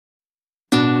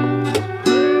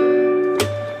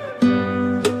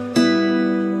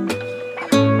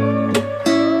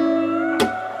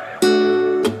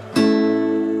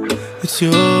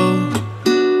It's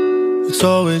you, it's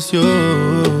always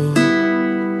you.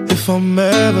 If I'm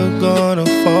ever gonna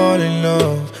fall in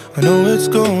love, I know it's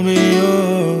gonna be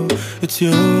you. It's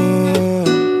you,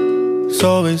 it's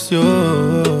always you.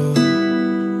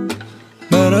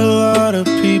 Met a lot of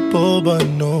people, but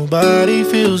nobody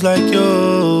feels like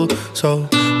you. So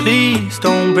please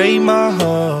don't break my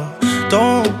heart,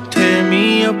 don't tear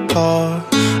me apart.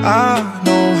 I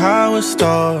know how it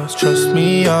starts, trust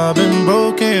me, I've been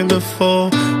broken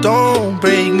before. Don't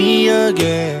break me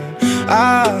again,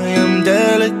 I am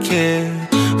delicate.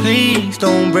 Please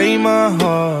don't break my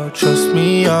heart, trust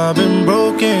me, I've been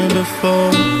broken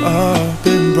before. I've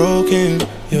been broken,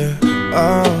 yeah.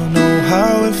 I know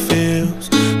how it feels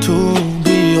to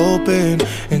be open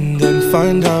and then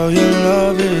find out your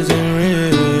love isn't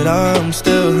real. I'm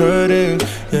still hurting,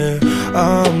 yeah,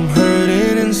 I'm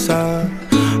hurting inside.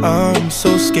 I'm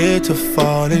so scared to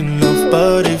fall in love,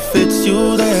 but if it's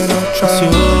you, then I'll try. It's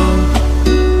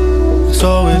you, it's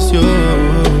always you.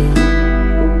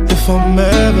 If I'm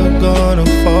ever gonna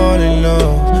fall in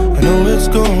love, I know it's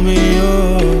gonna be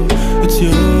you. It's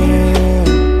you,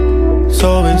 it's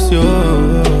always you.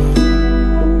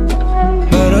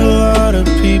 Met a lot of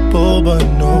people, but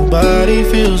nobody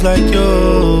feels like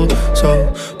you.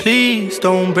 So please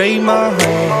don't break my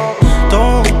heart,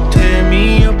 don't tear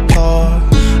me apart.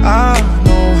 I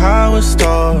know how it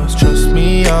starts, trust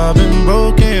me, I've been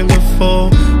broken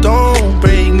before. Don't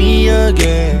break me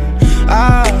again,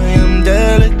 I am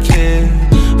delicate.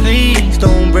 Please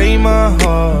don't break my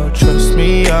heart, trust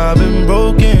me, I've been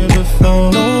broken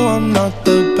before. No, I'm not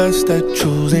the best at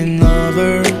choosing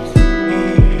lovers.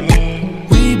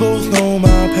 We both know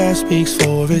my past speaks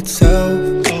for itself.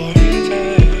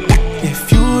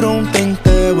 If you don't think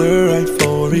that we're right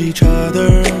for each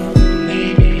other,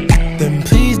 then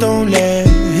please don't let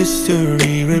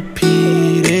history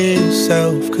repeat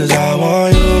itself. Cause I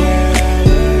want you,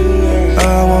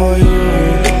 I want you.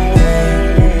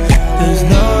 There's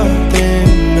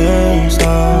nothing else I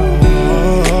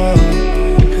want.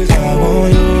 Cause I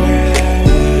want you,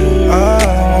 I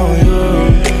want you,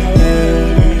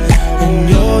 yeah. And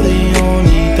you're the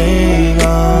only thing I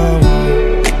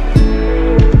want.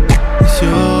 It's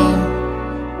you,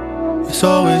 it's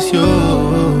always you.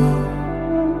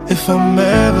 If I'm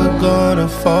ever gonna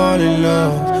fall in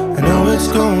love, I know it's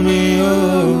gonna be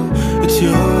you. It's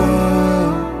you,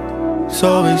 it's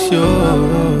always you.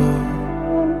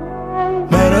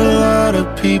 Met a lot of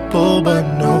people, but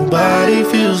nobody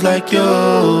feels like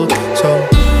you. So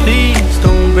please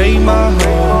don't break my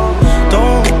heart,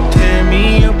 don't tear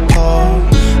me apart.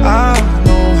 I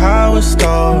know how it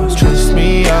starts, trust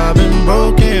me, I've been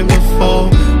broken before.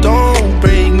 Don't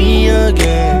break me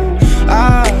again,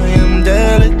 I am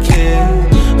delicate.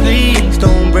 Please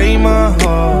don't break my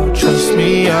heart, trust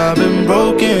me, I've been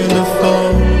broken